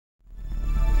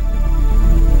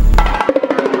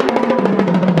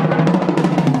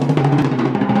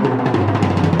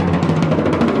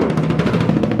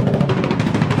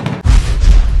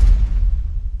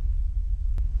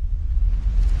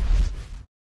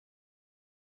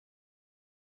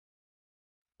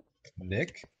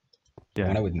Nick? Yeah. You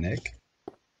want it with Nick?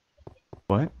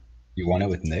 What? You want it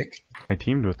with Nick? I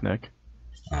teamed with Nick.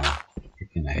 Oh,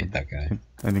 freaking, I hate that guy.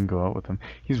 I didn't go out with him.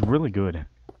 He's really good.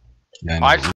 Yeah, I know.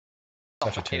 I He's just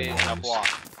such a terrible in a host. block.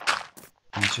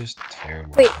 He's just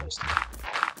terrible. Wait. Hosting.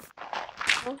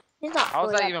 He's not How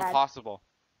is really that even bad. possible?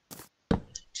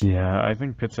 Yeah, I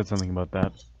think Pitt said something about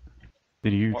that.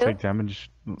 Did you What? take damage?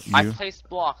 I You? placed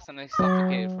blocks and they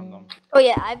suffocated from them. Oh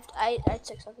yeah, I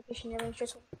took suffocation damage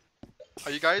just.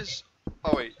 Are you guys?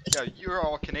 Oh wait, yeah, you're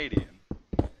all Canadian.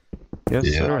 Yes,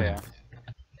 Yeah. sir. Oh yeah.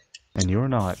 And you're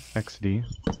not, XD.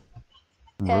 Okay,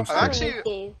 Roasted. I'm Actually- in the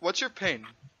cave. What's your ping?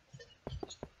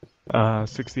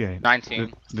 68.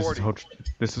 19. This is 40.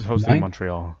 this is hosted Nine? in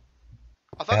Montreal.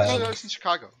 I thought this Yeah. was in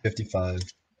Chicago. 55.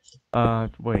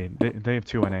 Wait, they have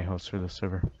 2 NA hosts for this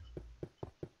server.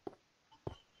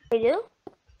 They do?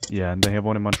 Yeah, and they have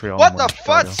one in Montreal. What and one the in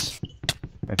Chicago, futs?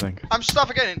 I think. I'm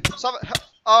suffocating.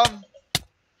 I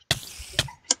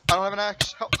don't have an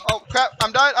axe. Help. Oh crap!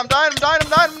 I'm dying. I'm dying.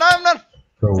 I'm dying.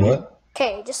 For what?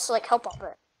 Okay, just like help up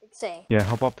it. It's saying. Yeah,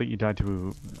 help up that you died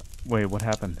to. Wait, what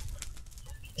happened?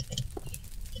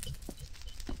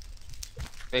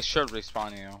 They should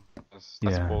respawn you. That's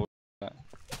Yeah. bull.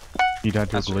 You died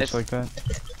to That's- a glitch it's- like that?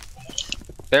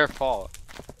 Their fault.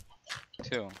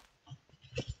 Too.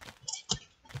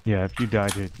 Yeah, if you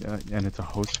died to, and it's a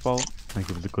host fault, like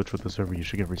it was a glitch with the server, you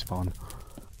should get respawned.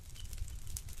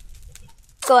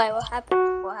 Go ahead. What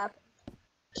happened? What happened?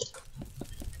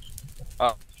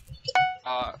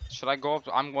 Should I go up?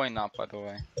 I'm going up, by the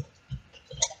way.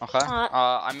 Okay.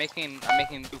 I'm making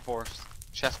boot force,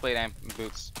 chest plate, and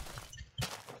boots.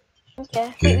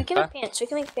 Okay. Yeah. Wait, we can make pants. We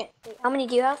can make pants. Wait, how many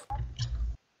do you have?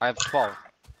 I have 12.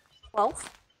 12?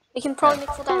 We can probably make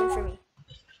full diamond for me.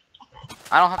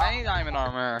 I don't have any diamond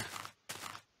armor.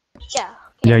 Yeah.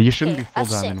 Yeah, you shouldn't okay, be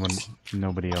full I have diamond 6. when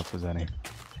nobody else has any.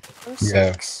 I'm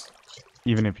Yeah. 6.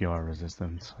 Even if you are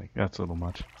resistance, like that's a little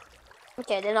much.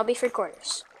 Okay, then I'll be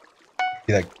 3/4.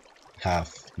 Be like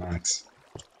half max.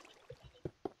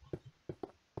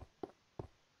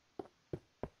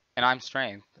 And I'm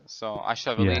strength, so I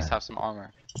should at Yeah. least have some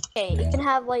armor. Okay, you can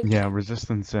have like. Yeah,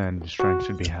 resistance and strength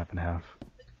should be half and half.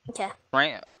 Okay.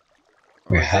 Strength.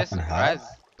 Wait, half Resist and half?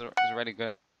 is already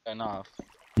good enough.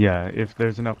 Yeah, if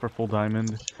there's enough for full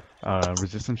diamond,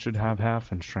 resistance should have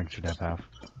half and strength should have half.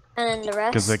 And then the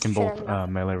rest. Because they can should both have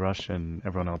nothing. melee rush and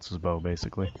everyone else's bow,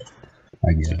 basically.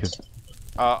 I guess. Because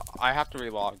I have to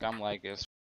relog. I'm lagged. I have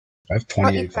Oh, you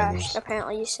 28 crashed. feathers.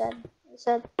 Apparently, you said. You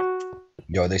said.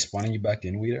 Yo, are they spawning you back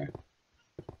in, Weeder?